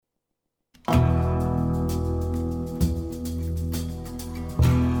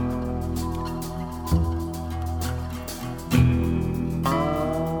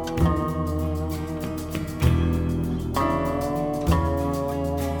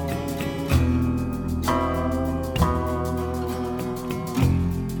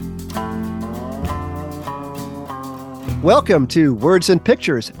Welcome to Words and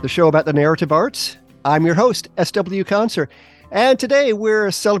Pictures, the show about the narrative arts. I'm your host, S.W. Conser, and today we're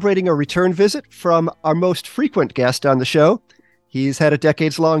celebrating a return visit from our most frequent guest on the show. He's had a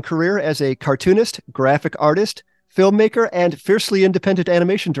decades-long career as a cartoonist, graphic artist, filmmaker, and fiercely independent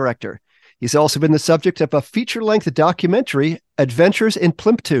animation director. He's also been the subject of a feature-length documentary, Adventures in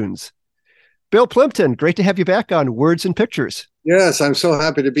Plimptunes. Bill Plympton, great to have you back on Words and Pictures. Yes, I'm so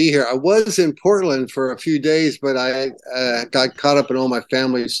happy to be here. I was in Portland for a few days, but I got caught up in all my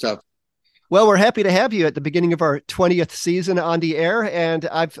family stuff. Well, we're happy to have you at the beginning of our 20th season on the air, and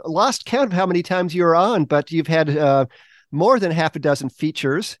I've lost count of how many times you were on, but you've had more than half a dozen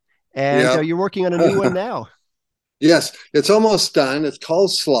features, and you're working on a new one now. Yes, it's almost done. It's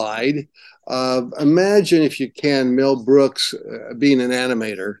called Slide. Imagine, if you can, Mel Brooks being an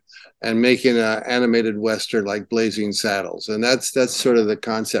animator and making an animated Western like Blazing Saddles. And that's sort of the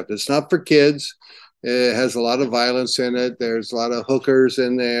concept. It's not for kids. It has a lot of violence in it. There's a lot of hookers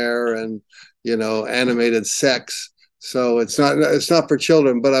in there and, animated sex. So it's not for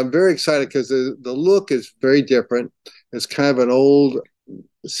children, but I'm very excited because the look is very different. It's kind of an old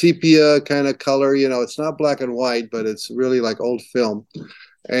sepia kind of color. It's not black and white, but it's really like old film.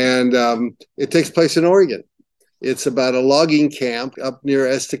 And it takes place in Oregon. It's about a logging camp up near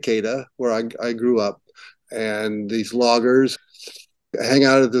Estacada, where I grew up. And these loggers hang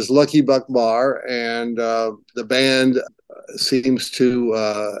out at this Lucky Buck bar, and the band seems to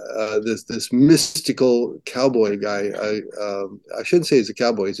this mystical cowboy guy. I shouldn't say he's a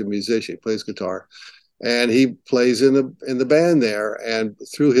cowboy; he's a musician. He plays guitar, and he plays in the band there. And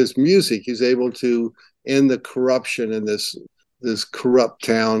through his music, he's able to end the corruption in this corrupt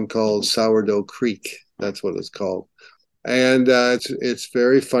town called Sourdough Creek. That's what it's called. And it's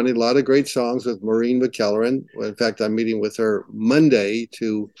very funny. A lot of great songs with Maureen McKelleran. In fact, I'm meeting with her Monday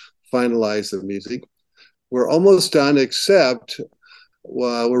to finalize the music. We're almost done, except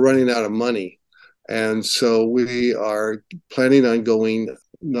we're running out of money. And so we are planning on going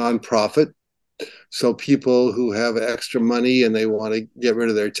nonprofit. So people who have extra money and they want to get rid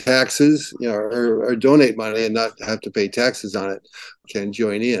of their taxes, or donate money and not have to pay taxes on it, can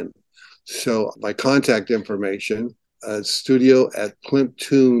join in. So my contact information,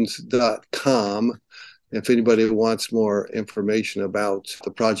 studio@plimptunes.com, if anybody wants more information about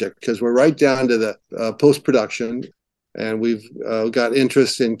the project, because we're right down to the post-production, and we've got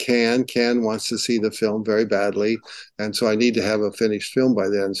interest in Cannes. Cannes wants to see the film very badly, and so I need to have a finished film by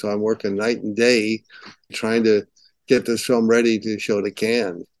then. So I'm working night and day trying to get this film ready to show to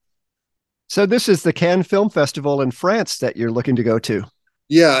Cannes. So this is the Cannes Film Festival in France that you're looking to go to.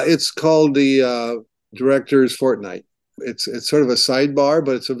 Yeah, it's called the Director's Fortnight. It's sort of a sidebar,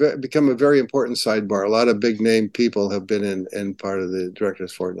 but it's become a very important sidebar. A lot of big name people have been in part of the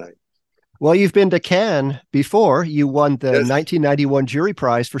Director's Fortnight. Well, you've been to Cannes before. You won the 1991 jury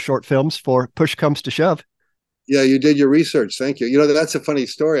prize for short films for Push Comes to Shove. Yeah, you did your research. Thank you. That's a funny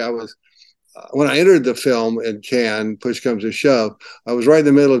story. When I entered the film in Cannes, Push Comes to Shove, I was right in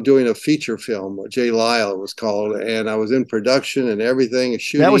the middle of doing a feature film, J. Lyle it was called, and I was in production and everything,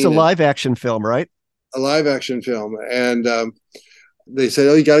 shooting. That was a live action film, right? A live action film. And they said,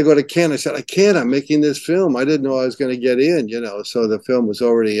 "Oh, you got to go to Cannes." I said, "I can't. I'm making this film." I didn't know I was going to get in, so the film was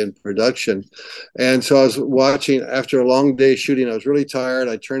already in production. And so I was watching, after a long day shooting, I was really tired.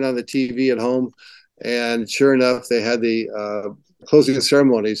 I turned on the TV at home, and sure enough, they had the closing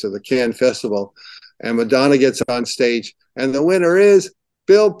ceremonies of the Cannes Festival, and Madonna gets on stage, and the winner is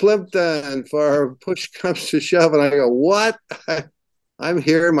Bill Plympton for Push Comes to Shove. And I go, "What?" I'm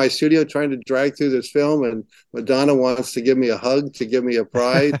here in my studio trying to drag through this film, and Madonna wants to give me a hug, to give me a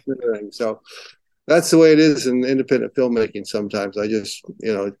prize. So that's the way it is in independent filmmaking. Sometimes I just,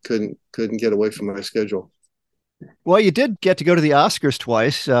 couldn't get away from my schedule. Well, you did get to go to the Oscars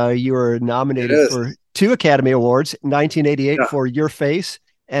twice. You were nominated for 2 Academy Awards, 1988 for Your Face,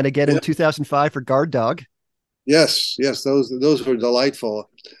 and again in 2005 for Guard Dog. Yes, those were delightful.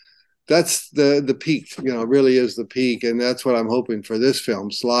 That's the peak, really is the peak, and that's what I'm hoping for this film,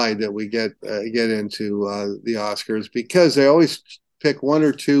 Slide, that we get into the Oscars, because they always pick 1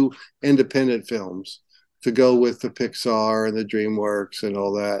 or 2 independent films to go with the Pixar and the DreamWorks and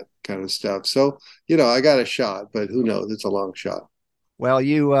all that kind of stuff. So, I got a shot, but who knows? It's a long shot. Well,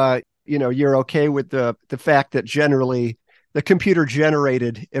 you're okay with the fact that generally the computer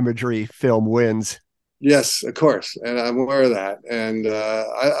generated imagery film wins. Yes, of course. And I'm aware of that. And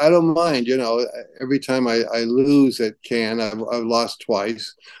I don't mind, every time I lose at Cannes, I've lost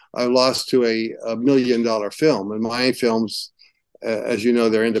twice. I've lost to a $1 million film. And my films, as you know,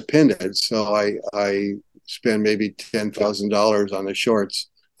 they're independent. So I spend maybe $10,000 on the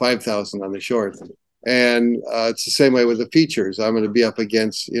shorts, $5,000 on the shorts. And it's the same way with the features. I'm going to be up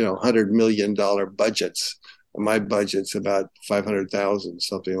against, $100 million budgets. My budget's about 500,000,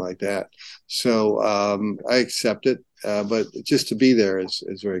 something like that. So I accept it, but just to be there is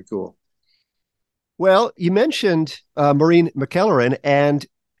very cool. Well, you mentioned Maureen McElroy, and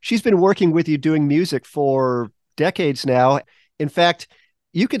she's been working with you doing music for decades now. In fact,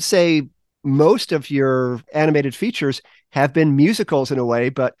 you could say most of your animated features have been musicals in a way,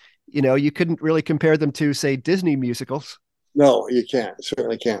 but you couldn't really compare them to, say, Disney musicals. No, you can't.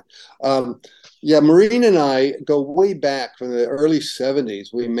 Certainly can't. Yeah, Maureen and I go way back from the early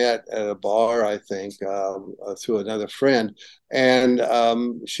 70s. We met at a bar, I think, through another friend, and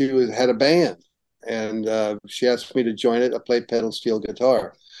had a band, and she asked me to join it. I played pedal steel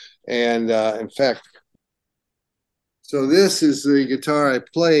guitar, and in fact, so this is the guitar I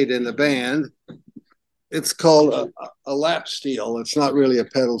played in the band. It's called a lap steel. It's not really a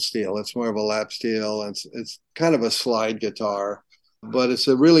pedal steel. It's more of a lap steel. It's kind of a slide guitar, but it's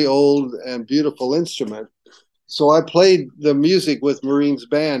a really old and beautiful instrument. So I played the music with Maureen's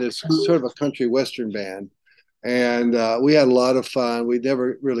band. It's sort of a country western band, and we had a lot of fun. We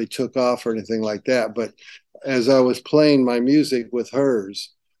never really took off or anything like that. But as I was playing my music with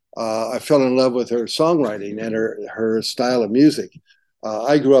hers, I fell in love with her songwriting and her style of music.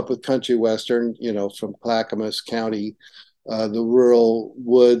 I grew up with country western, from Clackamas County, the rural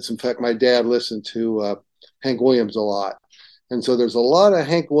woods. In fact, my dad listened to Hank Williams a lot. And so there's a lot of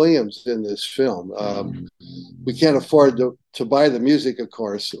Hank Williams in this film. We can't afford to buy the music, of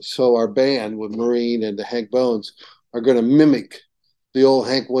course. So our band with Maureen and the Hank Bones are going to mimic the old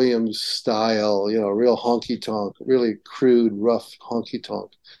Hank Williams style, real honky tonk, really crude, rough honky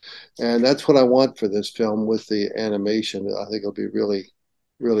tonk. And that's what I want for this film with the animation. I think it'll be really,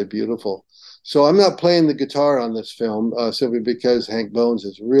 really beautiful. So I'm not playing the guitar on this film simply because Hank Bones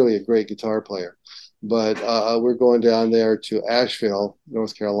is really a great guitar player. But we're going down there to Asheville,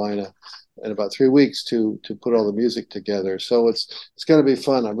 North Carolina, in about 3 weeks to put all the music together. So it's going to be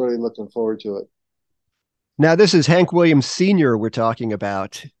fun. I'm really looking forward to it. Now, this is Hank Williams Sr. we're talking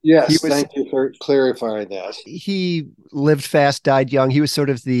about. Yes, thank you for clarifying that. He lived fast, died young. He was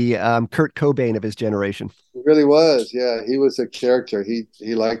sort of the Kurt Cobain of his generation. He really was. Yeah, he was a character.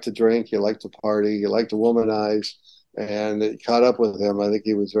 He liked to drink. He liked to party. He liked to womanize. And it caught up with him. I think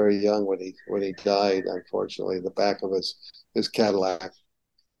he was very young when he died, unfortunately, in the back of his Cadillac.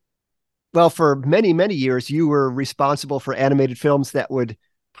 Well, for many, many years, you were responsible for animated films that would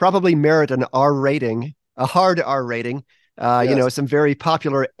probably merit an R rating, a hard R rating. Yes. Some very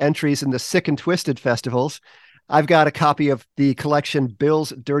popular entries in the Sick and Twisted festivals. I've got a copy of the collection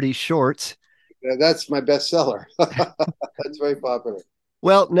Bill's Dirty Shorts. Yeah, that's my bestseller. That's very popular.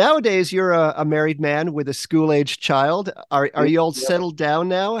 Well, nowadays you're a married man with a school-aged child. Are you all settled down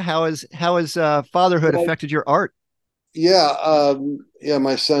now? How has fatherhood affected your art? Yeah,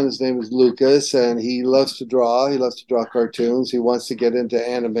 my son's name is Lucas, and he loves to draw. He loves to draw cartoons. He wants to get into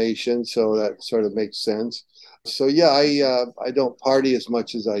animation, so that sort of makes sense. So yeah, I don't party as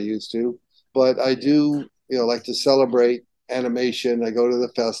much as I used to, but I do, like to celebrate animation. I go to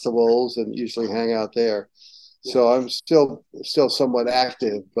the festivals and usually hang out there. So I'm still somewhat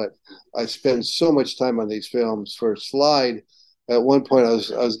active, but I spend so much time on these films. For Slide, at one point I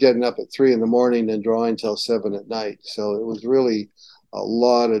was getting up at 3 in the morning and drawing till 7 at night. So it was really a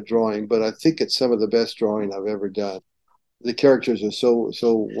lot of drawing, but I think it's some of the best drawing I've ever done. The characters are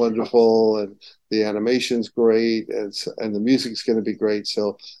so wonderful, and the animation's great, and the music's going to be great.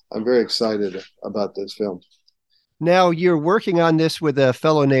 So I'm very excited about this film. Now you're working on this with a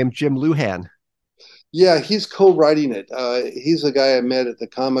fellow named Jim Luhan. Yeah, he's co-writing it. He's a guy I met at the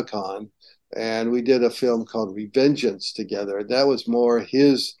Comic-Con, and we did a film called Revengeance together. That was more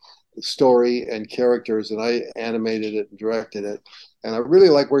his story and characters, and I animated it and directed it. And I really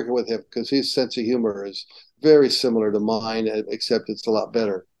like working with him because his sense of humor is very similar to mine, except it's a lot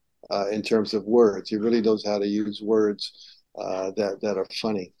better in terms of words. He really knows how to use words that are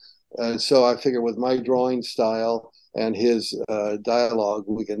funny. And so I figure with my drawing style and his dialogue,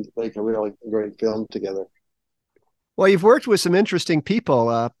 we can make a really great film together. Well, you've worked with some interesting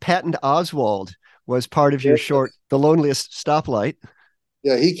people. Patton Oswalt was part of your short, The Loneliest Stoplight.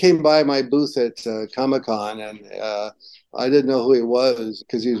 Yeah, he came by my booth at Comic-Con, and I didn't know who he was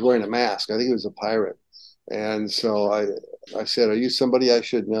because he was wearing a mask. I think he was a pirate. And so I said, "Are you somebody I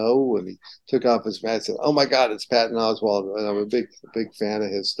should know?" And he took off his mask and said, "Oh my God, it's Patton Oswalt." And I'm a big fan of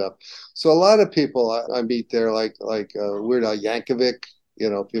his stuff. So a lot of people I meet there, like Weird Al Yankovic,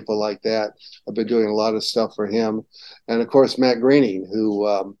 people like that. I've been doing a lot of stuff for him. And of course, Matt Groening, who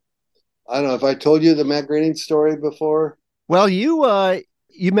I don't know if I told you the Matt Groening story before. Well, you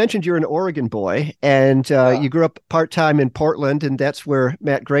You mentioned you're an Oregon boy, and Yeah. you grew up part-time in Portland, and that's where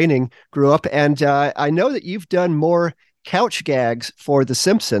Matt Groening grew up. And I know that you've done more couch gags for The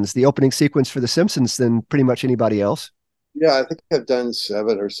Simpsons, the opening sequence for The Simpsons, than pretty much anybody else. Yeah, I think I've done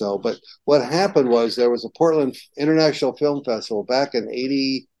 7 or so. But what happened was there was a Portland International Film Festival back in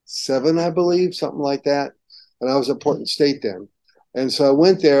 '87, I believe, something like that. And I was at Portland State then. And so I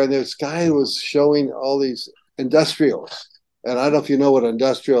went there, and this guy was showing all these industrials. And I don't know if you know what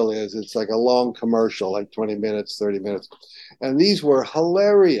industrial is. It's like a long commercial, like 20 minutes, 30 minutes. And these were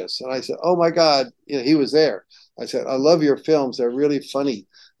hilarious. And I said, oh my God, he was there. I said, I love your films. They're really funny.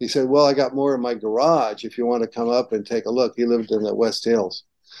 He said, well, I got more in my garage if you want to come up and take a look. He lived in the West Hills.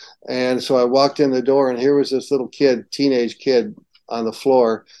 And so I walked in the door, and here was this little kid, teenage kid on the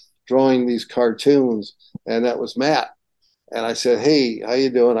floor drawing these cartoons. And that was Matt. And I said, hey, how you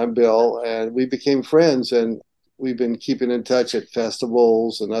doing? I'm Bill. And we became friends. And we've been keeping in touch at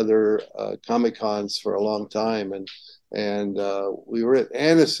festivals and other Comic Cons for a long time. And we were at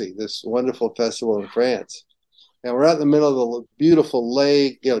Annecy, this wonderful festival in France. And we're out in the middle of the beautiful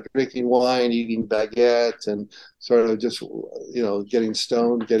lake, drinking wine, eating baguettes, and sort of just, getting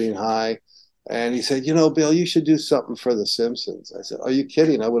stoned, getting high. And he said, Bill, you should do something for The Simpsons. I said, are you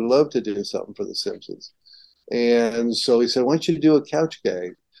kidding? I would love to do something for The Simpsons. And so he said, why don't you do a couch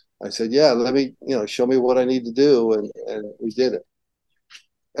gag? I said, yeah, let me, show me what I need to do. And we did it.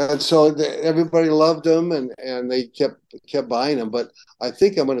 And so everybody loved them, and they kept buying them. But I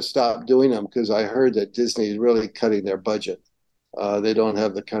think I'm going to stop doing them because I heard that Disney is really cutting their budget. They don't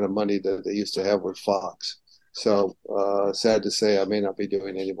have the kind of money that they used to have with Fox. So sad to say, I may not be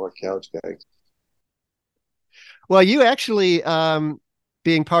doing any more couch gags. Well, you actually,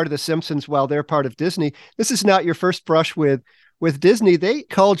 being part of The Simpsons while they're part of Disney, this is not your first brush with Disney. They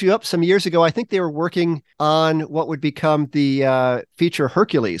called you up some years ago. I think they were working on what would become the feature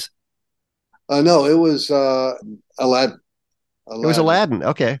Hercules. No, it was Aladdin. It was Aladdin.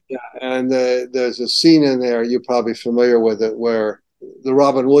 Okay. Yeah, and there's a scene in there, you're probably familiar with it, where the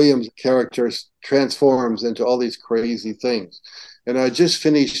Robin Williams character transforms into all these crazy things. And I just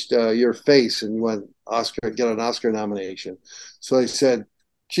finished Your Face and get an Oscar nomination. So I said,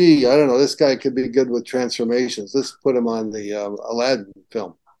 gee, I don't know, this guy could be good with transformations. Let's put him on the Aladdin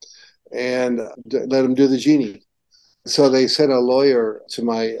film and let him do the genie. So they sent a lawyer to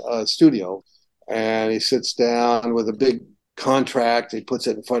my studio, and he sits down with a big contract. He puts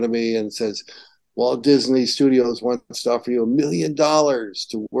it in front of me and says, Walt Disney Studios wants to offer you $1 million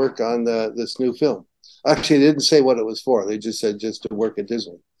to work on this new film. Actually, they didn't say what it was for. They just said just to work at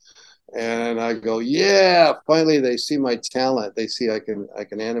Disney. And I go, yeah, finally they see my talent. They see I can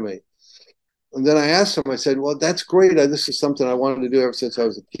animate. And then I asked them, I said, well, that's great. This is something I wanted to do ever since I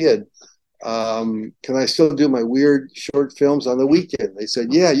was a kid. Can I still do my weird short films on the weekend? They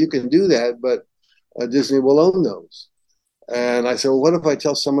said, yeah, you can do that, but Disney will own those. And I said, well, what if I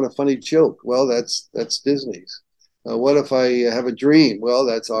tell someone a funny joke? Well, that's Disney's. What if I have a dream? Well,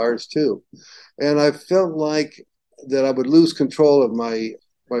 that's ours too. And I felt like that I would lose control of my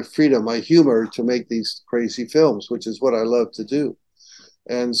freedom, my humor to make these crazy films, which is what I love to do.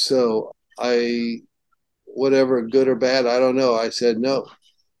 And so whatever, good or bad, I don't know. I said no.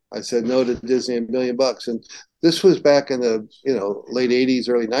 I said no to Disney, $1 million. And this was back in the late '80s,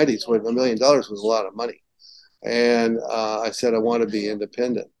 early '90s, when $1 million was a lot of money. And I said I want to be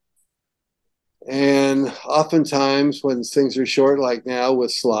independent. And oftentimes, when things are short, like now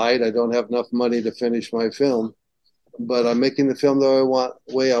with Slide, I don't have enough money to finish my film, but I'm making the film the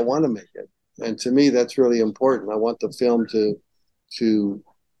way I want to make it. And to me, that's really important. I want the film to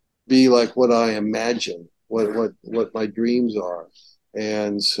be like what I imagine, what my dreams are.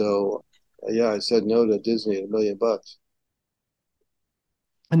 And so, yeah, I said no to Disney at $1 million.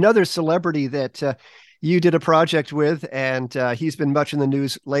 Another celebrity that you did a project with, and he's been much in the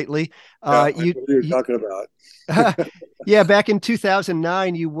news lately. What you're talking about. Yeah, back in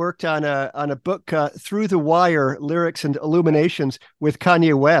 2009, you worked on a book, Through the Wire: Lyrics and Illuminations, with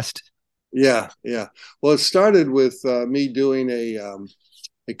Kanye West. Yeah. Well, it started with me doing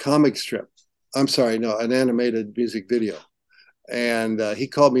a comic strip. I'm sorry, no, an animated music video. And he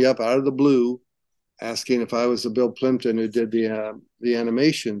called me up out of the blue, asking if I was the Bill Plimpton who did the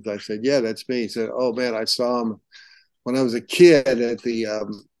animations. I said, yeah, that's me. He said, oh man, I saw him when I was a kid at the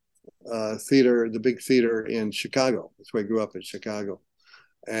theater, the big theater in Chicago. That's where I grew up, in Chicago.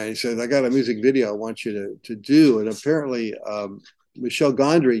 And he said, I got a music video I want you to do. And apparently Michel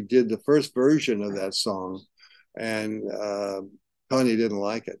Gondry did the first version of that song, and Kanye didn't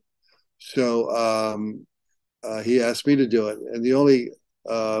like it. So he asked me to do it. And the only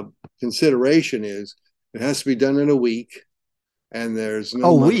consideration is it has to be done in a week. and there's A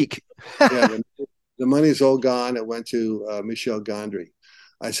no money. week. Yeah, the money's all gone. It went to Michel Gondry.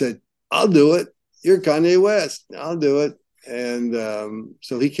 I said, I'll do it. You're Kanye West. I'll do it. And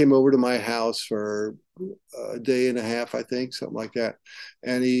so he came over to my house for a day and a half, I think, something like that.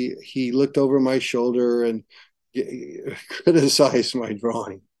 And he looked over my shoulder and criticized my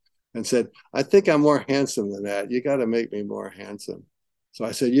drawing and said, I think I'm more handsome than that. You got to make me more handsome. So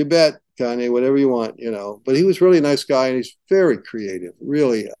I said, you bet, Kanye, whatever you want, you know. But he was really a nice guy, and he's very creative.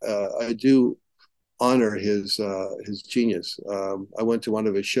 Really, I do honor his genius. I went to one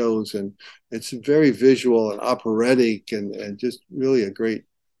of his shows, and it's very visual and operatic, and just really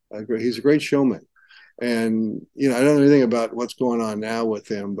he's a great showman. And you know, I don't know anything about what's going on now with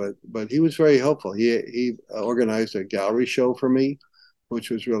him, but he was very helpful. He organized a gallery show for me, which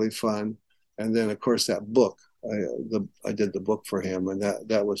was really fun. And then, of course, that book. I did the book for him, and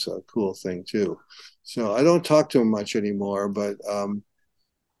that was a cool thing too. So I don't talk to him much anymore, but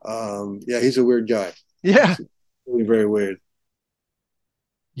yeah, he's a weird guy. Yeah. He's really very weird.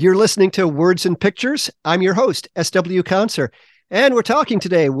 You're listening to Words and Pictures. I'm your host, S.W. Conser, and we're talking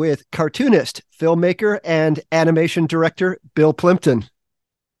today with cartoonist, filmmaker, and animation director Bill Plympton.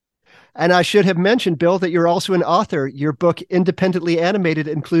 And I should have mentioned, Bill, that you're also an author. Your book, Independently Animated,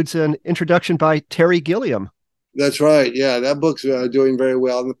 includes an introduction by Terry Gilliam. That's right. Yeah, that book's doing very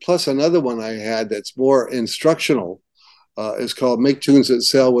well. And plus, another one I had that's more instructional is called "Make Tunes That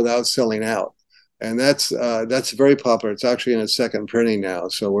Sell Without Selling Out," and that's very popular. It's actually in its second printing now,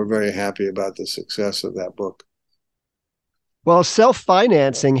 so we're very happy about the success of that book. Well,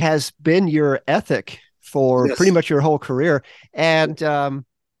 self-financing has been your ethic for pretty Yes. much your whole career, and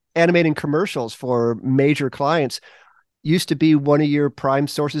animating commercials for major clients used to be one of your prime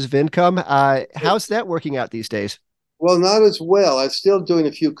sources of income. How's that working out these days? Well, not as well. I'm still doing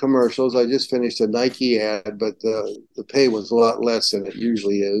a few commercials. I just finished a Nike ad, but the pay was a lot less than it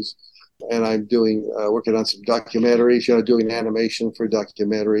usually is. And I'm doing working on some documentaries, you know, doing animation for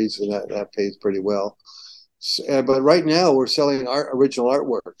documentaries, and that pays pretty well. But right now we're selling original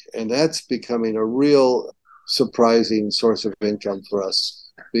artwork, and that's becoming a real surprising source of income for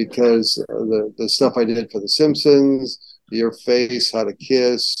us because the stuff I did for The Simpsons, Your Face, How to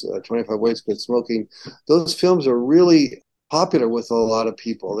Kiss, 25 Ways to Quit Smoking, those films are really popular with a lot of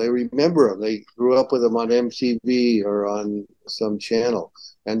people. They remember them. They grew up with them on MTV or on some channel.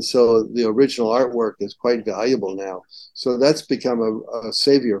 And so the original artwork is quite valuable now. So that's become a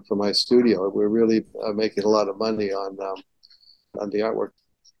savior for my studio. We're really making a lot of money on the artwork.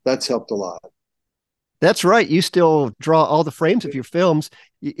 That's helped a lot. That's right. You still draw all the frames of your films.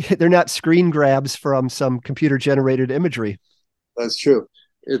 They're not screen grabs from some computer generated imagery. That's true.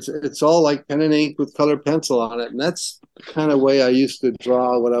 It's all like pen and ink with colored pencil on it. And that's the kind of way I used to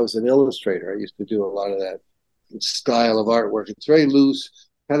draw when I was an illustrator. I used to do a lot of that style of artwork. It's very loose,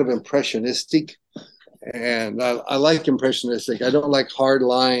 kind of impressionistic. And I like impressionistic. I don't like hard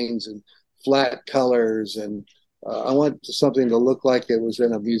lines and flat colors. And I want something to look like it was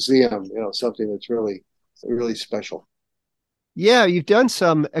in a museum, you know, something that's really, really special. Yeah, you've done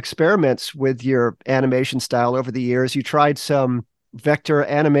some experiments with your animation style over the years. You tried some vector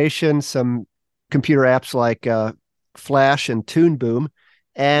animation, some computer apps like Flash and Toon Boom,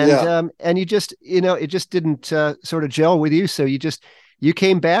 Yeah. and you just it just didn't sort of gel with you. So you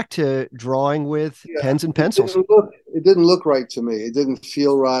came back to drawing with Yeah, pens and pencils. it didn't look right to me. It didn't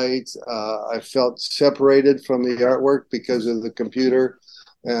feel right. I felt separated from the artwork because of the computer,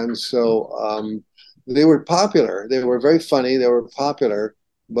 and so they were popular. They were very funny. They were popular,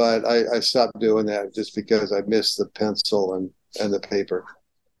 but I stopped doing that just because I missed the pencil and the paper.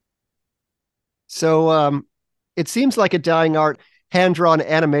 So it seems like a dying art, hand drawn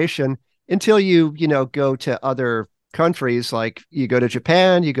animation, until you go to other countries, like you go to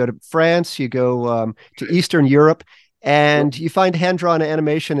Japan, you go to France, you go to Eastern Europe, and you find hand drawn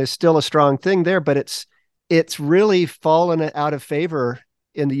animation is still a strong thing there, but it's really fallen out of favor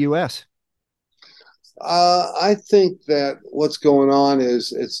in the U.S. I think that what's going on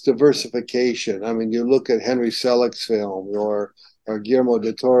is it's diversification. I mean, you look at Henry Selick's film or Guillermo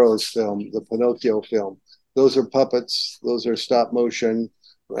del Toro's film, the Pinocchio film. Those are puppets. Those are stop motion.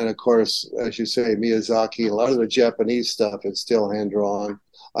 And of course, as you say, Miyazaki, a lot of the Japanese stuff is still hand drawn.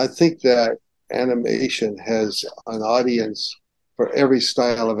 I think that animation has an audience for every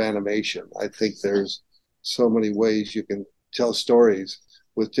style of animation. I think there's so many ways you can tell stories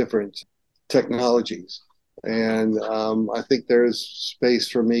with different technologies. And I think there's space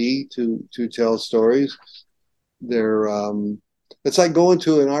for me to tell stories. There, it's like going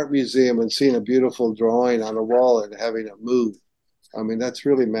to an art museum and seeing a beautiful drawing on a wall and having it move. I mean, that's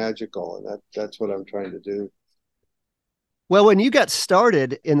really magical, and that's what I'm trying to do. Well, when you got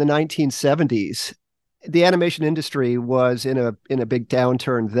started in the 1970s, the animation industry was in a big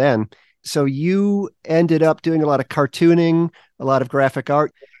downturn then. So you ended up doing a lot of cartooning, a lot of graphic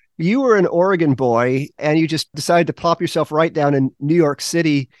art. You were an Oregon boy and you just decided to plop yourself right down in New York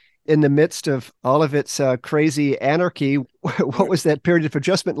City in the midst of all of its crazy anarchy. What was that period of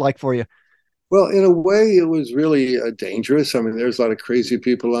adjustment like for you? Well, in a way, it was really dangerous. I mean, there's a lot of crazy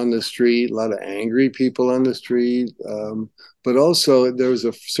people on the street, a lot of angry people on the street, but also there was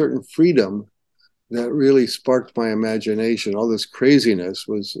a certain freedom that really sparked my imagination. All this craziness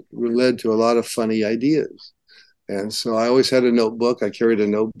was led to a lot of funny ideas. And so I always had a notebook. I carried a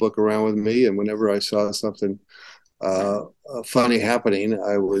notebook around with me, and whenever I saw something uh, funny happening,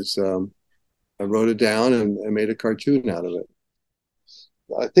 I wrote it down and made a cartoon out of it.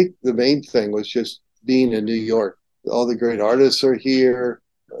 I think the main thing was just being in New York. All the great artists are here.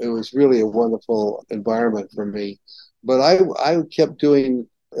 It was really a wonderful environment for me. But I kept doing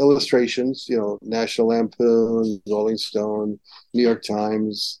illustrations, National Lampoon, Rolling Stone, New York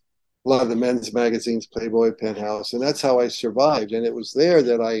Times, a lot of the men's magazines, Playboy, Penthouse, and that's how I survived. And it was there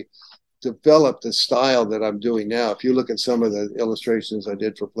that I developed the style that I'm doing now. If you look at some of the illustrations I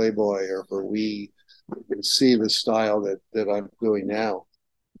did for Playboy or for We, you can see the style that I'm doing now.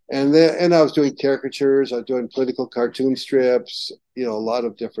 And I was doing caricatures. I was doing political cartoon strips. A lot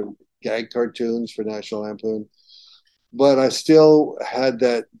of different gag cartoons for National Lampoon. But I still had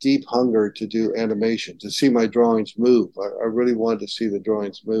that deep hunger to do animation, to see my drawings move. I really wanted to see the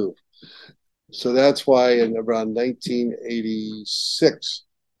drawings move. So that's why in around 1986,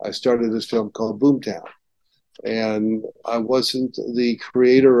 I started this film called Boomtown. And I wasn't the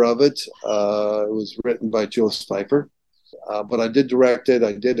creator of it. It was written by Joe Spiker. But I did direct it,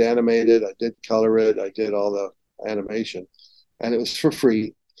 I did animate it, I did color it, I did all the animation, and it was for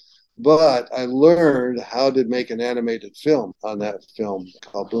free. But I learned how to make an animated film on that film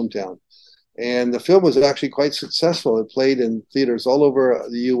called Boomtown. And the film was actually quite successful. It played in theaters all over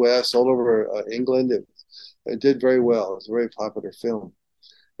the US, all over England. It did very well. It was a very popular film.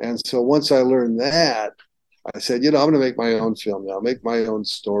 And so once I learned that, I said, I'm going to make my own film now, make my own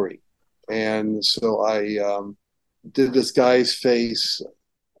story. And so I did this guy's face.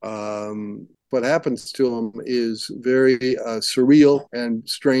 What happens to him is very surreal and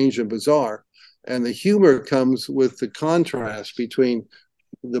strange and bizarre. And the humor comes with the contrast between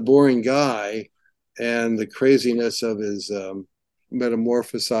the boring guy and the craziness of his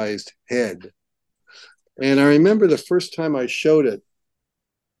metamorphosized head. And I remember the first time I showed it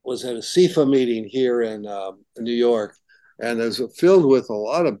was at a SIFA meeting here in New York. And it was filled with a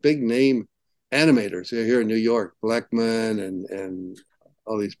lot of big name animators here in New York, Blackman and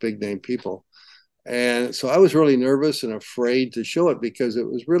all these big name people. And so I was really nervous and afraid to show it because it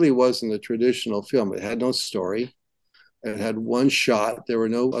wasn't a traditional film. It had no story. It had one shot. There were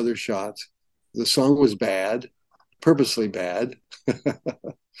no other shots. The song was bad, purposely bad.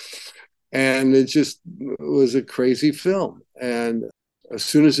 And it just was a crazy film. And as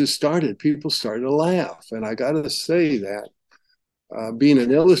soon as it started, people started to laugh. And I got to say that being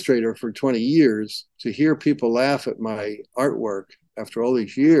an illustrator for 20 years, to hear people laugh at my artwork after all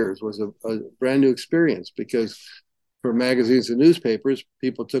these years was a brand new experience, because for magazines and newspapers,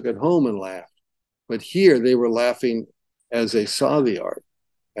 people took it home and laughed. But here they were laughing as they saw the art,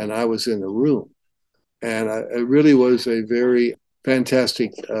 and I was in the room. And it really was a very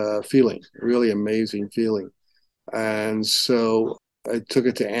fantastic feeling, really amazing feeling. And so I took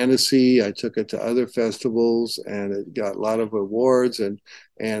it to Annecy, I took it to other festivals, and it got a lot of awards, and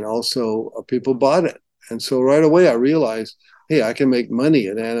also people bought it. And so right away I realized, hey, I can make money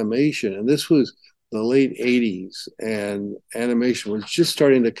in animation. And this was the late 80s, and animation was just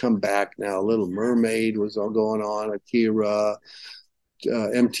starting to come back now. Little Mermaid was all going on, Akira,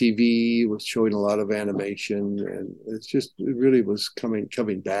 MTV was showing a lot of animation, and it really was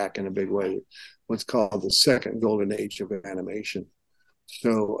coming back in a big way. What's called the second golden age of animation.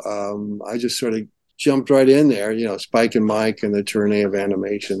 So I just sort of jumped right in there, Spike and Mike and the tourney of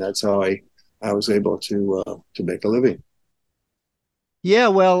animation. That's how I was able to make a living. Yeah,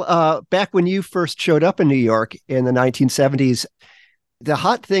 well, back when you first showed up in New York in the 1970s, the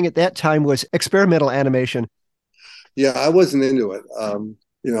hot thing at that time was experimental animation. Yeah, I wasn't into it.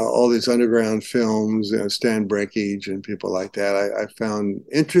 All these underground films, Stan Brakhage and people like that, I found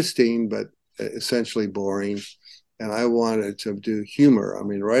interesting, but essentially boring. And I wanted to do humor. I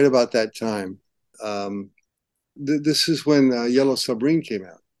mean, right about that time, this is when Yellow Submarine came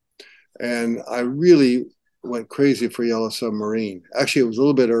out. And I really went crazy for Yellow Submarine. Actually, it was a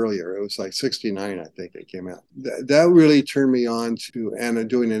little bit earlier. It was like 69, I think it came out. That really turned me on to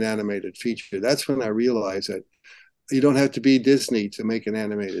doing an animated feature. That's when I realized that you don't have to be Disney to make an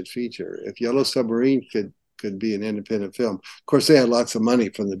animated feature. If Yellow Submarine could be an independent film, of course they had lots of money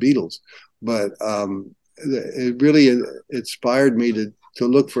from the Beatles, but it really inspired me to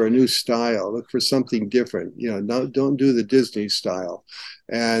look for a new style, look for something different. Don't do the Disney style.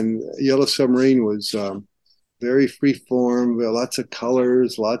 And Yellow Submarine was very free form, lots of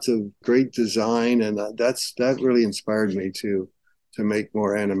colors, lots of great design, and that really inspired me to make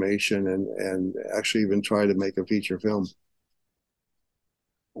more animation and actually even try to make a feature film.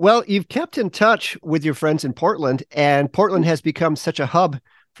 Well, you've kept in touch with your friends in Portland, and Portland has become such a hub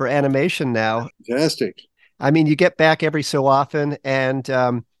for animation now. Fantastic. I mean, you get back every so often, and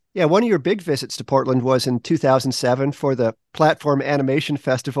one of your big visits to Portland was in 2007 for the Platform Animation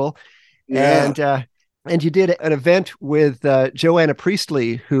Festival. Yeah. And you did an event with Joanna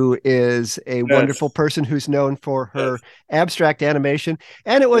Priestley, who is a wonderful person who's known for her abstract animation.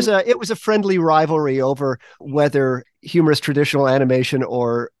 And it was a friendly rivalry over whether humorous traditional animation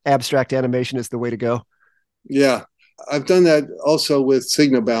or abstract animation is the way to go. Yeah. I've done that also with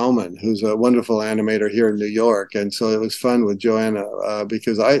Signa Bauman, who's a wonderful animator here in New York. And so it was fun with Joanna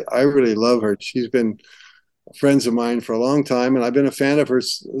because I really love her. She's been friends of mine for a long time, and I've been a fan of her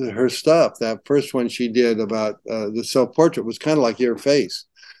stuff. That first one she did about the self-portrait was kind of like your face,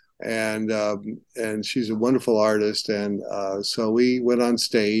 and she's a wonderful artist. And so we went on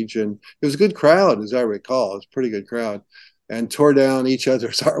stage, and it was a good crowd, as I recall. It was a pretty good crowd, and tore down each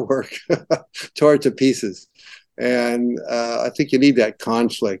other's artwork, tore it to pieces. And I think you need that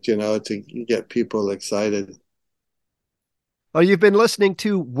conflict, to get people excited. Well, you've been listening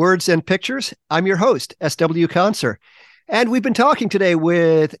to Words and Pictures. I'm your host, S.W. Conser. And we've been talking today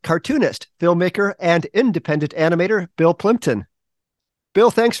with cartoonist, filmmaker, and independent animator, Bill Plympton.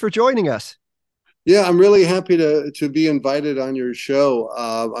 Bill, thanks for joining us. Yeah, I'm really happy to be invited on your show.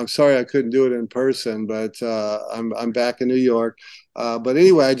 I'm sorry I couldn't do it in person, but I'm back in New York. But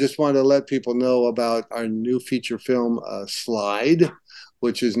anyway, I just wanted to let people know about our new feature film, Slide,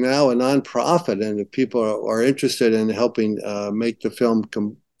 which is now a nonprofit. And if people are interested in helping make the film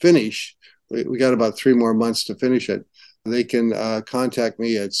finish, we got about 3 more months to finish it. They can contact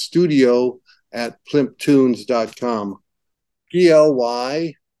me at studio@plymptoons.com.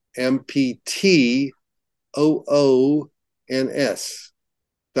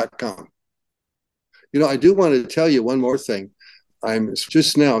 PLYMPTOONS.com. I do want to tell you one more thing. I'm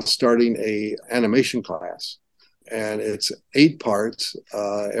just now starting a animation class, and it's 8 parts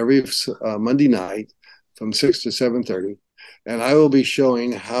every Monday night from 6 to 7:30. And I will be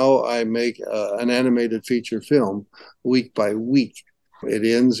showing how I make an animated feature film week by week. It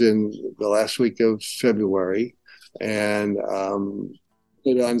ends in the last week of February, and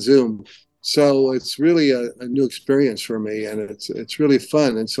it on Zoom. So it's really a new experience for me, and it's really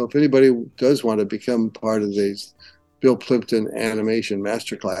fun. And so if anybody does want to become part of these Bill Plympton Animation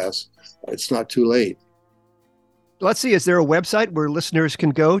Masterclass, it's not too late. Let's see, is there a website where listeners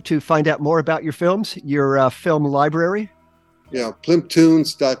can go to find out more about your films, your film library? Yeah,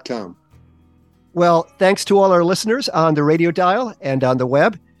 plymptoons.com. Well, thanks to all our listeners on the radio dial and on the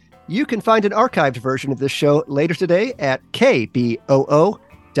web. You can find an archived version of this show later today at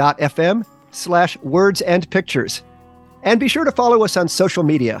kboo.fm/words and pictures. And be sure to follow us on social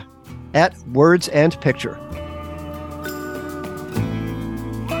media at Words and Picture.